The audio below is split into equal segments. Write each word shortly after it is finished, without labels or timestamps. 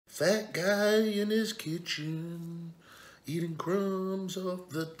Fat guy in his kitchen, eating crumbs off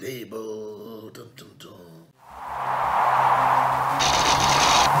the table. Dun, dun, dun.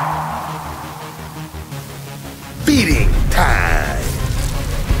 Feeding time.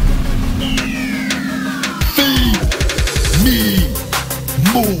 Feed me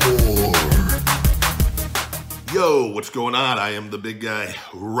more. Yo, what's going on? I am the big guy,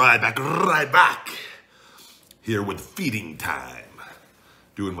 Ryback, here with feeding time.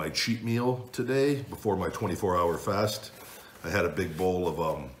 Doing my cheat meal today before my 24-hour fast. I had a big bowl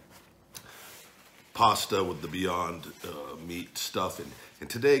of pasta with the Beyond meat stuff. And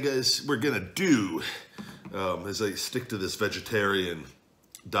today, guys, we're gonna do, as I stick to this vegetarian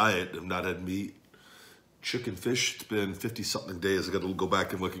diet, I've not had meat, chicken, fish. It's been 50-something days. I gotta go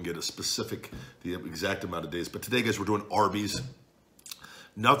back and look and get the exact amount of days. But today, guys, we're doing Arbys.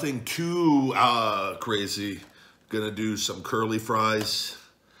 Nothing too crazy. Gonna do some curly fries.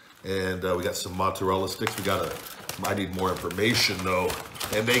 And we got some mozzarella sticks. I need more information though.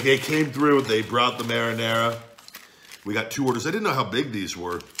 And they came through, they brought the marinara. We got 2 orders. I didn't know how big these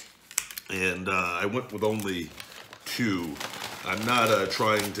were. And I went with only 2. I'm not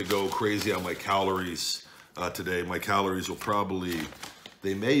trying to go crazy on my calories today. My calories will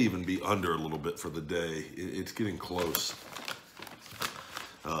they may even be under a little bit for the day. It's getting close.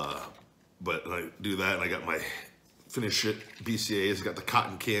 But I do that and I got my finish it BCAAs. I got the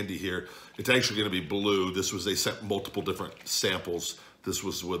cotton candy here. It's actually going to be blue. They sent multiple different samples. This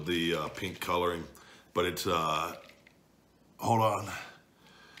was with the pink coloring, but it's hold on.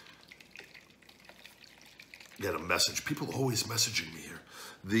 Got a message. People are always messaging me here.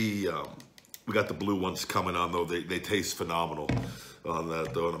 We got the blue ones coming on though. They taste phenomenal on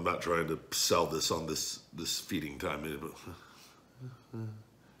that though, and I'm not trying to sell this on this feeding time.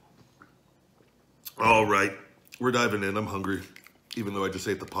 All right. We're diving in. I'm hungry, even though I just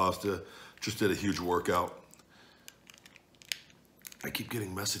ate the pasta. Just did a huge workout. I keep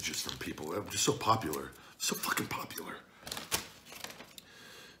getting messages from people. I'm just so popular. So fucking popular.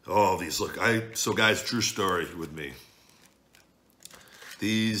 Oh, these look. So guys, true story with me.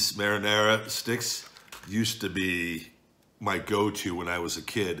 These marinara sticks used to be my go-to when I was a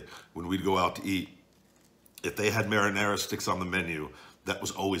kid, when we'd go out to eat. If they had marinara sticks on the menu, that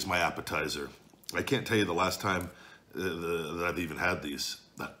was always my appetizer. I can't tell you the last time that I've even had these.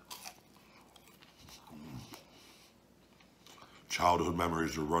 Childhood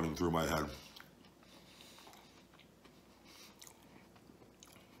memories are running through my head.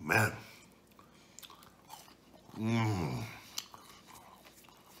 Man.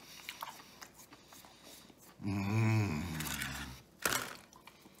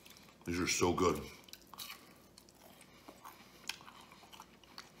 These are so good.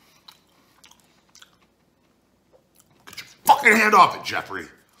 Fucking hand off it, Jeffrey.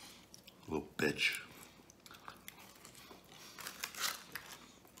 Little bitch.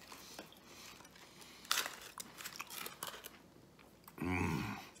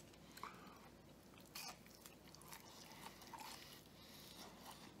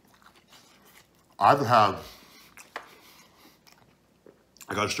 I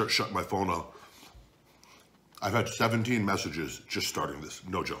gotta start shutting my phone off. I've had 17 messages just starting this,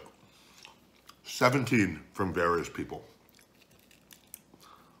 no joke. 17 from various people.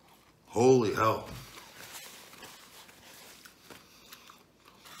 Holy hell.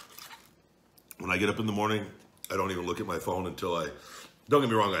 When I get up in the morning, I don't even look at my phone until don't get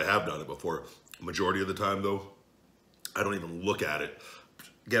me wrong, I have done it before. Majority of the time though, I don't even look at it.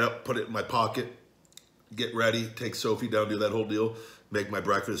 Get up, put it in my pocket, get ready, take Sophie down, do that whole deal, make my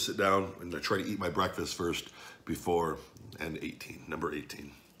breakfast, sit down, and I try to eat my breakfast first before, number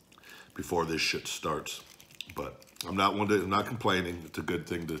 18, before this shit starts. But I'm not complaining. It's a good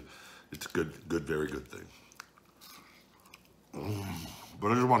thing it's a good, very good thing.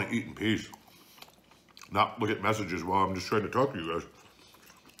 But I just want to eat in peace. Not look at messages while I'm just trying to talk to you guys.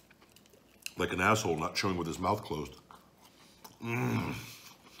 Like an asshole not chewing with his mouth closed.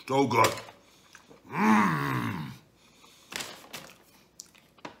 So good.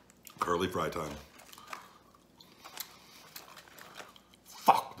 Curly fry time.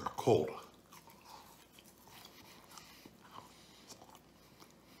 Fuck, they're cold.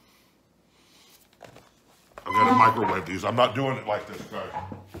 I'm gonna microwave these. I'm not doing it like this, guys.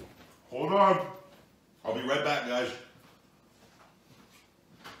 Hold on. I'll be right back, guys.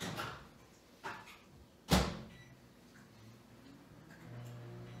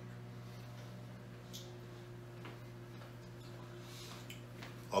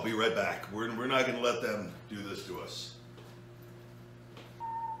 I'll be right back. We're not gonna let them do this to us.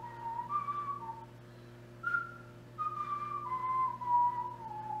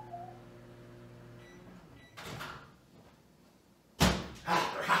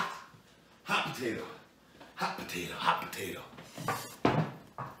 potato, hot potato.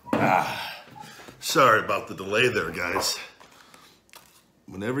 Sorry about the delay there, guys.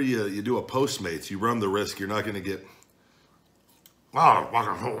 Whenever you do a Postmates, you run the risk you're not going to get, fucking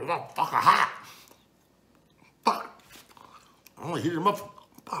hot. Fuck. I only heated them up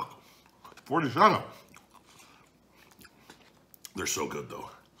for, 47. They're so good, though.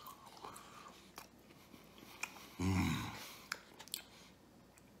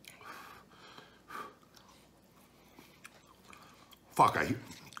 Fuck,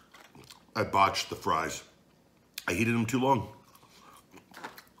 I botched the fries. I heated them too long.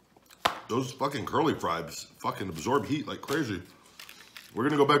 Those fucking curly fries fucking absorb heat like crazy. We're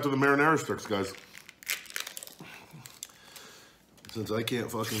gonna go back to the marinara sticks, guys. Since I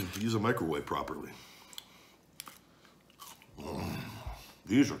can't fucking use a microwave properly.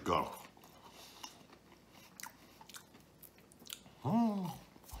 These are good.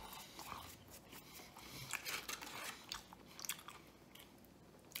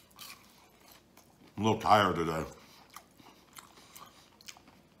 I'm a little tired today.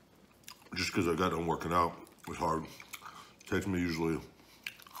 Just because I got done working out. It was hard. It takes me usually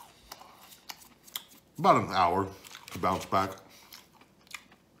about an hour to bounce back.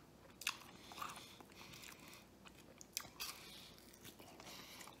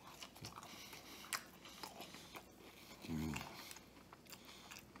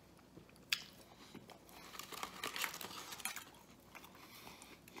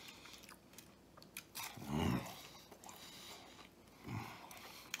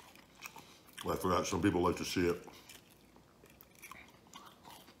 I forgot, some people like to see it.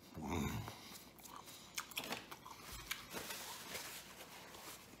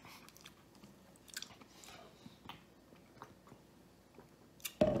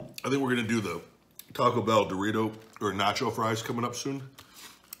 I think we're gonna do the Taco Bell Dorito or nacho fries coming up soon.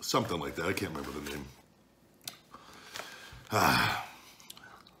 Something like that, I can't remember the name. Got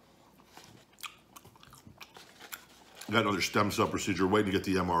another stem cell procedure, waiting to get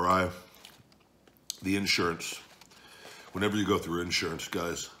the MRI. The insurance, whenever you go through insurance,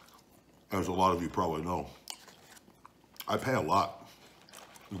 guys, as a lot of you probably know, I pay a lot.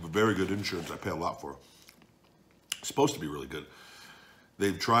 We have a very good insurance I pay a lot for. It's supposed to be really good.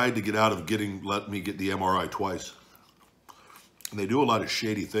 They've tried to get out of let me get the MRI twice. And they do a lot of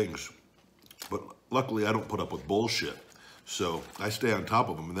shady things. But luckily I don't put up with bullshit. So I stay on top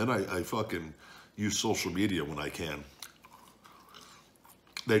of them, and then I fucking use social media when I can.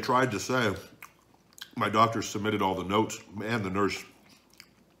 They tried to say, my doctor submitted all the notes, and the nurse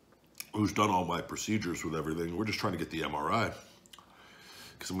who's done all my procedures with everything. We're just trying to get the MRI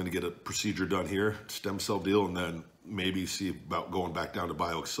because I'm going to get a procedure done here, stem cell deal, and then maybe see about going back down to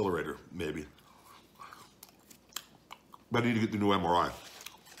bioaccelerator, maybe. But I need to get the new MRI.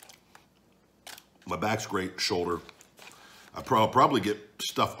 My back's great, shoulder. I'll probably get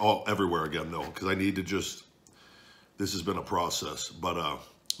stuff everywhere again, though, because I need to just, this has been a process, but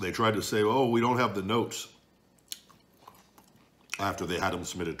they tried to say, oh, we don't have the notes after they had them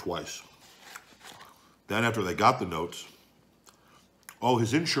submitted twice. Then after they got the notes, oh,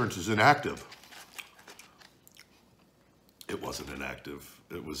 his insurance is inactive. It wasn't inactive.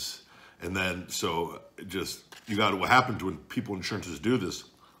 It was, and then, so just, you got what happens when people insurances do this,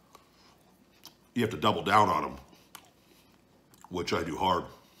 you have to double down on them, which I do hard.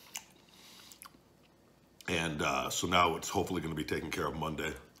 And so now it's hopefully going to be taken care of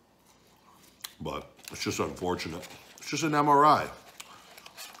Monday. But it's just unfortunate. It's just an MRI.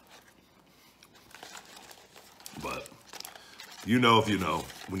 But you know if you know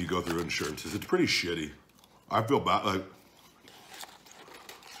when you go through insurances, it's pretty shitty. I feel bad. Like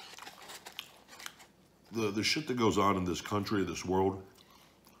the shit that goes on in this country, this world.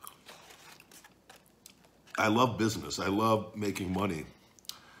 I love business. I love making money.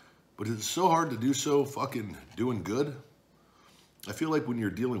 But it's so hard to do so fucking doing good. I feel like when you're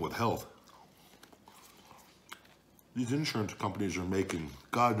dealing with health, these insurance companies are making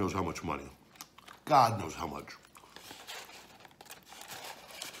God knows how much money. God knows how much.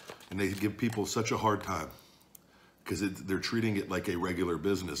 And they give people such a hard time because they're treating it like a regular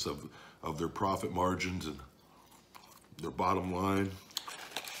business of their profit margins and their bottom line.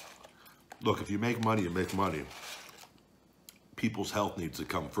 Look, if you make money, you make money. People's health needs to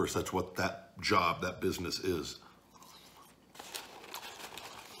come first. That's what that job, that business is.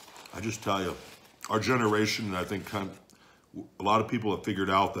 I just tell you, our generation, and I think a lot of people have figured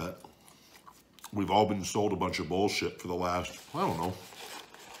out that we've all been sold a bunch of bullshit for the last, I don't know,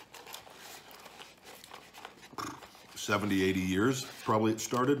 70, 80 years, probably it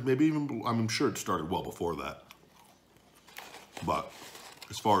started. Maybe even, I'm sure it started well before that. But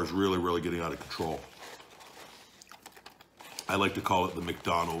as far as really, really getting out of control. I like to call it the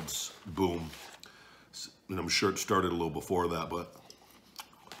McDonald's boom. And I'm sure it started a little before that, but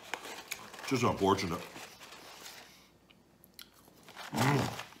just unfortunate.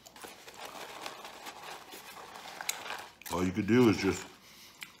 All you could do is just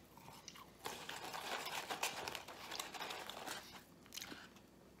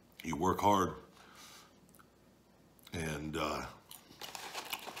you work hard and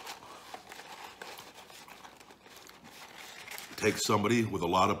take somebody with a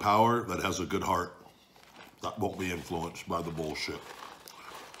lot of power that has a good heart that won't be influenced by the bullshit.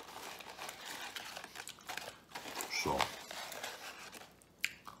 So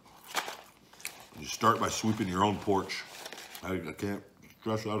you start by sweeping your own porch. I can't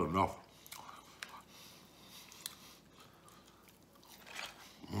stress that enough.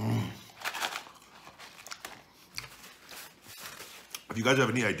 If you guys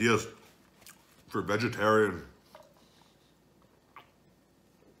have any ideas for vegetarian,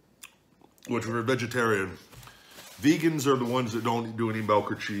 which for vegetarian, vegans are the ones that don't do any milk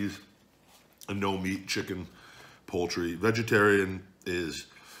or cheese and no meat, chicken, poultry. Vegetarian is,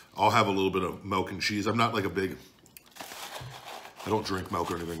 I'll have a little bit of milk and cheese. I'm not like I don't drink milk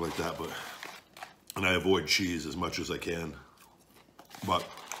or anything like that, and I avoid cheese as much as I can. But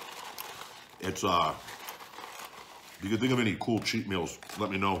it's, if you can think of any cool cheat meals,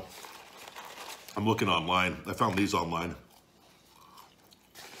 let me know. I'm looking online. I found these online.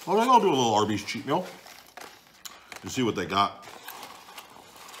 I think I'll do a little Arbys cheat meal and see what they got.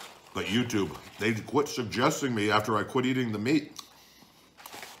 But YouTube, they quit suggesting me after I quit eating the meat.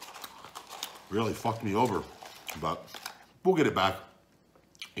 Really fucked me over. But we'll get it back.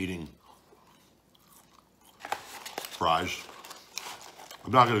 Eating fries.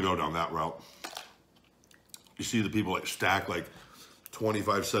 I'm not gonna go down that route. You see the people that stack like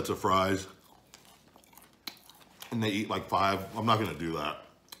 25 sets of fries and they eat like 5. I'm not gonna do that.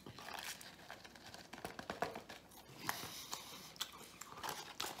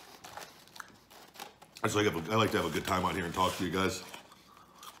 It's like I like to have a good time out here and talk to you guys.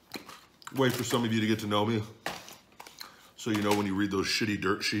 Wait for some of you to get to know me. So you know when you read those shitty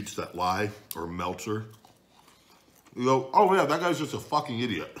dirt sheets that lie or Meltzer, you go, oh yeah, that guy's just a fucking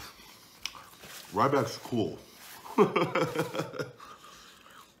idiot. Ryback's cool.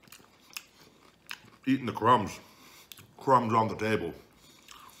 Eating the crumbs. Crumbs on the table.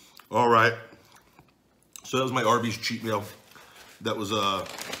 All right. So that was my Arbys cheat meal. That was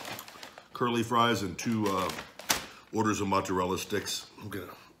curly fries and 2 orders of mozzarella sticks. I'm gonna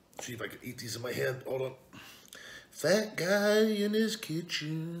see if I can eat these in my hand. Hold on. Fat guy in his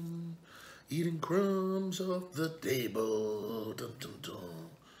kitchen, eating crumbs off the table. Dun, dun, dun.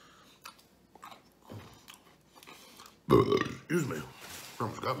 Excuse me.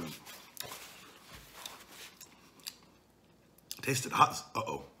 Crumbs got me. Tasted hot.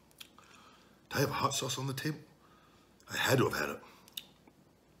 Uh-oh. Did I have hot sauce on the table? I had to have had it.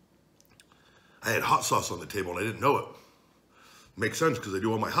 I had hot sauce on the table and I didn't know it. Makes sense because I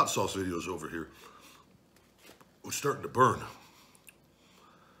do all my hot sauce videos over here. It's starting to burn.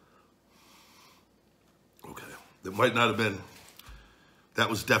 Okay, that might not have been, that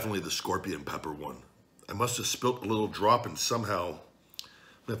was definitely the scorpion pepper one. I must have spilt a little drop and somehow, I'm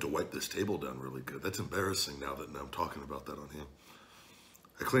gonna have to wipe this table down really good. That's embarrassing now that I'm talking about that on here.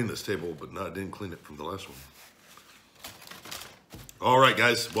 I cleaned this table, but no, I didn't clean it from the last one. All right,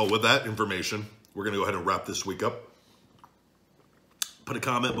 guys. Well, with that information, we're going to go ahead and wrap this week up. Put a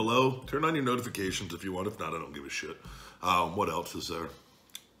comment below. Turn on your notifications if you want. If not, I don't give a shit. What else is there?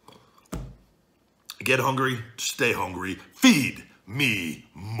 Get hungry. Stay hungry. Feed me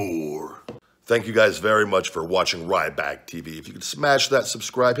more. Thank you guys very much for watching Ryback TV. If you could smash that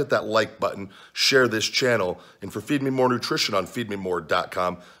subscribe, hit that like button, share this channel, and for Feed Me More Nutrition on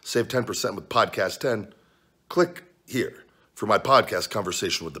feedmemore.com, save 10% with Podcast 10. Click here for my podcast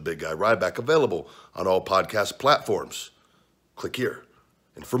conversation with the big guy Ryback, available on all podcast platforms. Click here.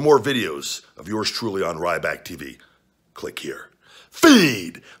 And for more videos of yours truly on Ryback TV, click here.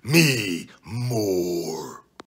 Feed me more.